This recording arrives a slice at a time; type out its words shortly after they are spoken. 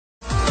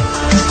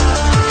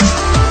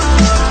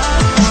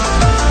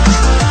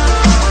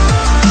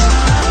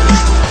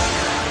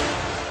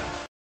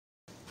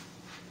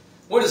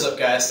What is up,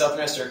 guys? Stealth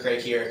Master Craig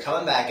here,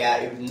 coming back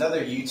at you with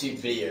another YouTube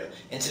video.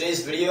 In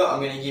today's video, I'm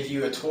going to give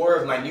you a tour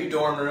of my new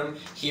dorm room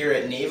here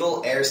at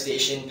Naval Air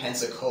Station,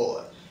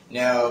 Pensacola.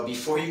 Now,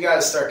 before you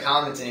guys start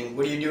commenting,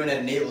 what are you doing at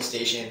a naval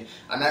station?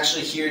 I'm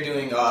actually here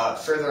doing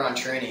further on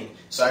training.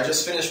 So I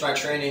just finished my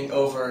training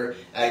over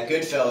at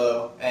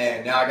Goodfellow,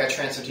 and now I got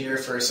transferred here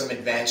for some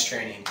advanced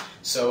training.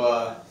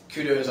 So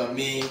kudos on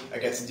me. I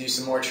get to do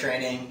some more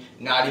training,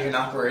 not even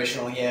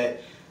operational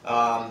yet.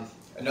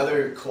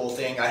 Another cool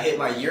thing, I hit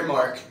my year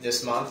mark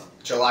this month.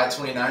 July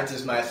 29th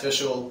is my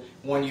official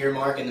 1 year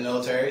mark in the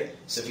military.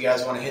 So if you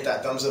guys want to hit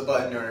that thumbs up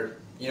button or,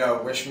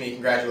 wish me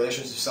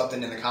congratulations or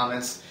something in the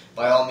comments,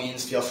 by all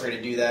means, feel free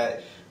to do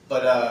that.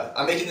 But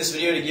I'm making this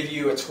video to give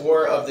you a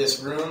tour of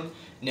this room.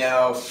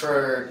 Now,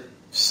 for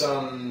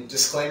some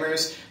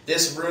disclaimers,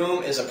 this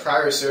room is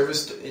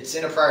it's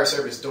in a prior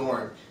service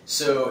dorm.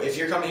 So if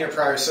you're coming here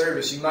prior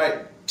service, you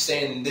might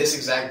stay in this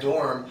exact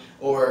dorm,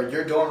 or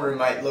your dorm room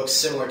might look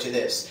similar to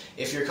this.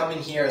 If you're coming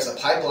here as a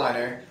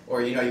pipeliner,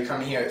 or you're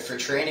coming here for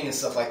training and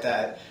stuff like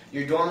that,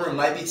 your dorm room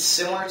might be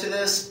similar to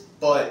this,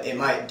 but it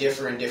might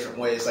differ in different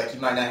ways. Like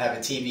you might not have a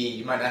TV,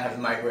 you might not have a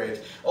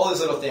microwave, all those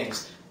little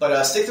things.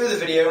 But stick through the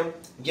video,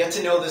 get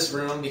to know this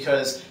room,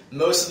 because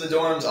most of the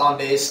dorms on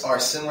base are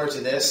similar to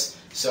this.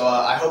 So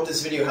I hope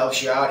this video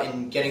helps you out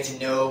in getting to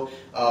know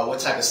what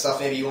type of stuff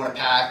maybe you want to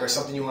pack or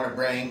something you want to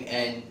bring,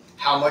 and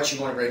how much you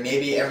want to bring.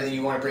 Maybe everything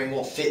you want to bring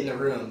won't fit in the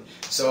room.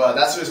 So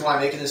that's the reason why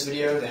I'm making this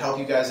video, to help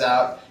you guys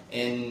out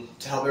and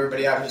to help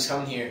everybody out who's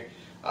coming here.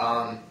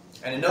 And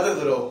another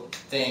little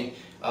thing,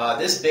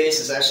 this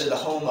base is actually the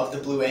home of the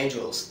Blue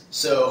Angels.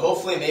 So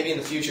hopefully maybe in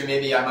the future,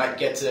 maybe I might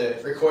get to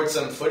record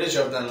some footage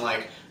of them,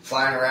 like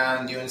flying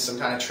around, doing some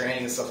kind of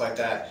training and stuff like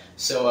that.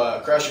 So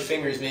cross your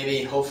fingers,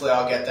 maybe, hopefully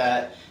I'll get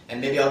that,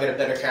 and maybe I'll get a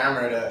better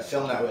camera to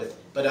film that with.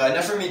 But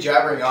enough of me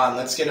jabbering on,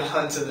 let's get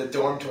on to the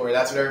dorm tour.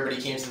 That's what everybody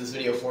came to this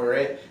video for,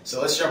 right? So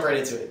let's jump right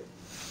into it.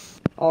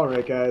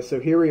 Alright guys, so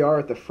here we are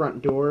at the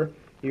front door.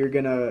 You're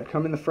going to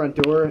come in the front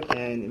door,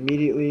 and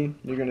immediately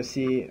you're going to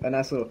see a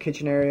nice little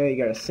kitchen area.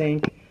 You got a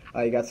sink,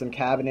 you got some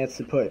cabinets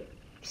to put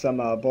some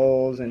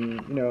bowls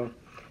and,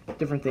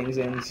 different things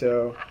in.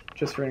 So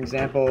just for an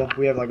example,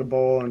 we have like a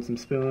bowl and some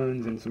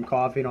spoons and some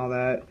coffee and all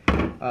that.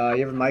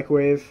 You have a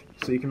microwave,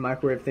 so you can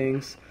microwave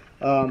things.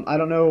 I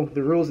don't know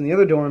the rules in the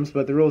other dorms,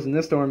 but the rules in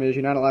this dorm is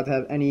you're not allowed to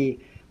have any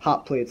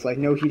hot plates, like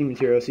no heating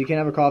material. So you can't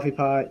have a coffee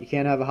pot, you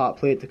can't have a hot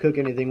plate to cook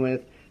anything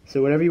with.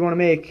 So whatever you want to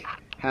make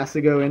has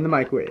to go in the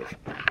microwave.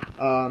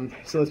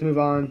 So let's move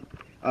on.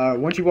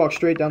 Once you walk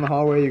straight down the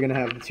hallway, you're going to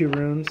have the two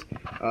rooms,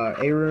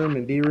 A room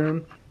and B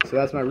room. So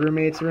that's my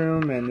roommate's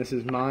room, and this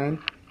is mine.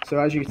 So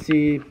as you can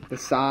see, the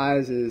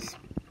size is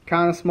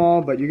kind of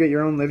small, but you get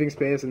your own living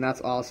space, and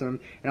that's awesome.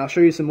 And I'll show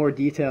you some more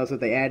details that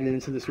they added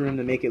into this room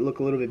to make it look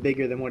a little bit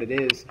bigger than what it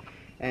is.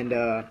 And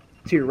to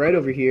your right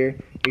over here,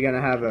 you're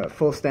gonna have a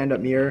full stand-up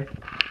mirror,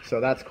 so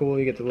that's cool.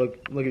 You get to look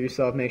at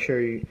yourself, make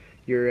sure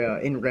you're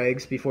in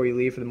regs before you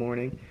leave for the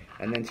morning.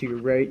 And then to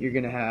your right, you're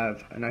gonna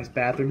have a nice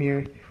bathroom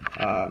here.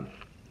 Got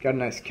a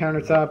nice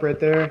countertop right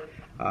there,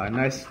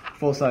 nice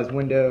full-size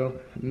window,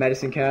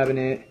 medicine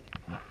cabinet.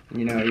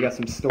 You got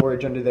some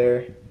storage under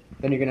there.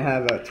 Then you're going to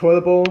have a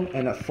toilet bowl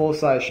and a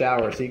full-size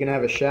shower. So you're going to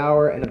have a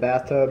shower and a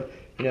bathtub,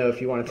 if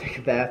you want to take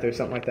a bath or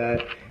something like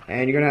that.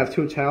 And you're going to have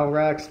two towel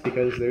racks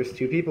because there's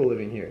two people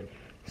living here.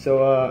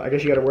 So I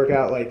guess you got to work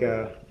out like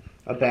a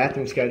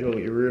bathroom schedule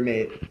with your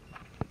roommate,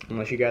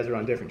 unless you guys are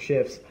on different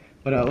shifts.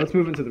 But let's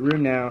move into the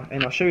room now,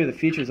 and I'll show you the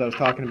features I was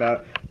talking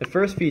about. The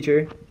first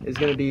feature is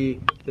going to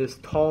be this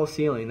tall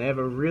ceiling. They have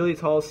a really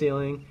tall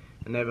ceiling,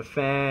 and they have a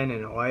fan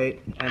and a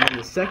light. And then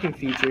the second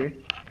feature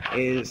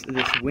is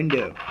this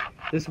window.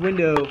 This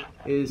window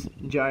is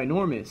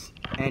ginormous,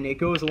 and it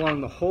goes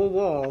along the whole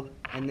wall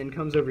and then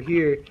comes over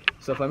here.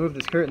 So if I move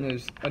this curtain,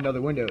 there's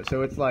another window.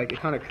 So it's like it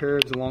kind of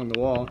curves along the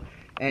wall,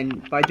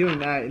 and by doing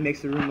that, it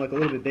makes the room look a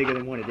little bit bigger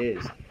than what it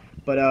is.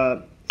 But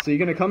so you're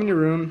gonna come in your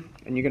room,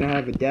 and you're gonna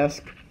have a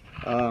desk.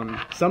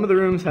 Some of the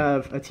rooms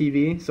have a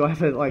TV, so I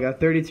have like a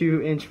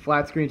 32-inch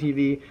flat screen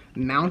TV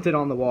mounted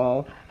on the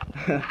wall.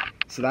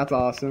 So that's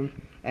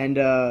awesome. And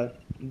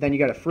then you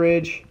got a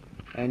fridge,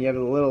 and you have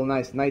a little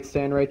nice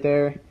nightstand right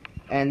there.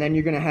 And then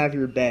you're going to have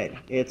your bed.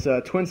 It's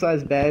a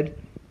twin-size bed,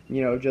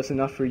 just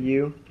enough for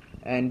you.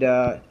 And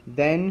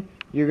then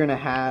you're going to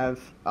have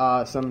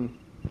some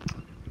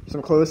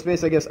clothes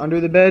space, I guess,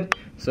 under the bed.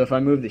 So if I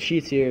move the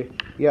sheets here,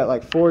 you got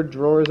like 4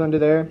 drawers under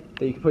there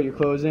that you can put your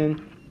clothes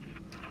in.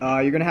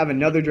 You're going to have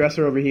another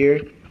dresser over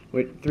here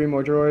with 3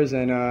 more drawers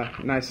and a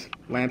nice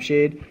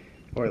lampshade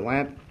or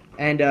lamp.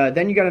 And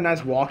then you got a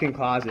nice walk-in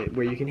closet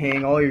where you can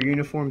hang all your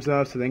uniforms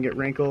up so they don't get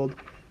wrinkled.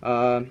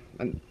 A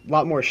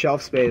lot more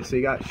shelf space, so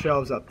you got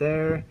shelves up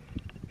there,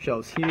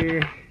 shelves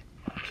here,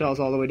 shelves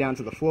all the way down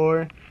to the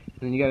floor, and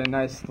then you got a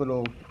nice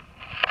little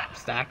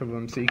stack of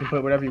them, so you can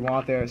put whatever you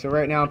want there. So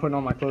right now I'm putting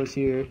all my clothes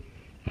here,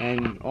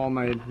 and all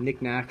my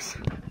knickknacks,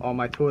 all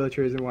my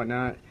toiletries and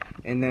whatnot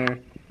in there.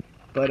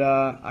 But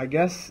I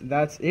guess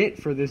that's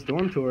it for this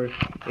dorm tour.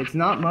 It's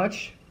not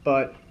much,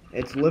 but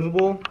it's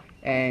livable,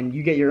 and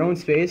you get your own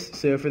space.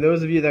 So for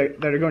those of you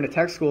that are going to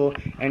tech school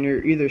and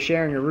you're either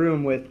sharing a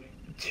room with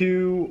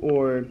 2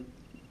 or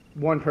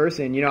 1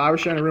 person, you know, I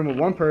was sharing a room with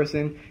 1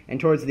 person, and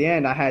towards the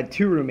end I had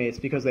 2 roommates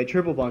because they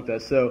triple bunked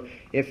us. So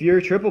if you're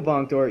triple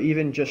bunked or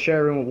even just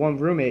share a room with 1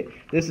 roommate,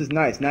 this is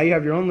nice. Now you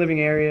have your own living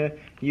area.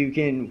 You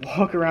can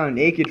walk around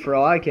naked for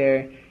all I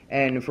care,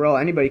 and for all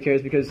anybody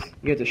cares, because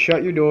you get to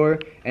shut your door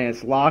and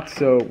it's locked.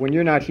 So when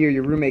you're not here,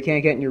 your roommate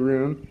can't get in your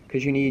room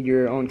because you need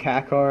your own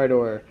CAT card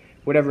or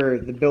whatever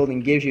the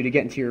building gives you to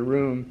get into your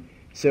room.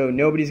 So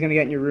nobody's going to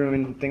get in your room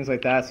and things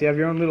like that. So you have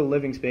your own little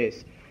living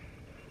space.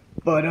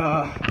 But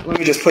let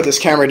me just put this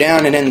camera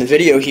down and end the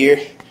video here.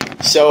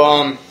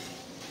 So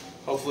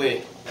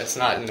hopefully that's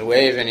not in the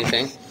way of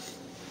anything.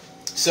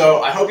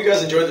 So I hope you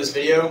guys enjoyed this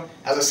video.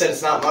 As I said,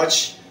 it's not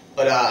much,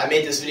 but I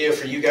made this video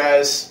for you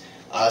guys,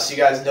 so you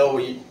guys know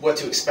what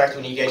to expect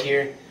when you get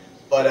here.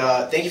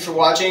 But thank you for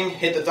watching.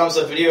 Hit the thumbs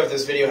up video if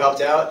this video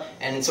helped out.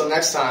 And until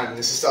next time,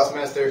 this is Stealth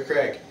Master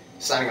Craig,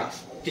 signing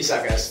off. Peace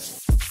out, guys.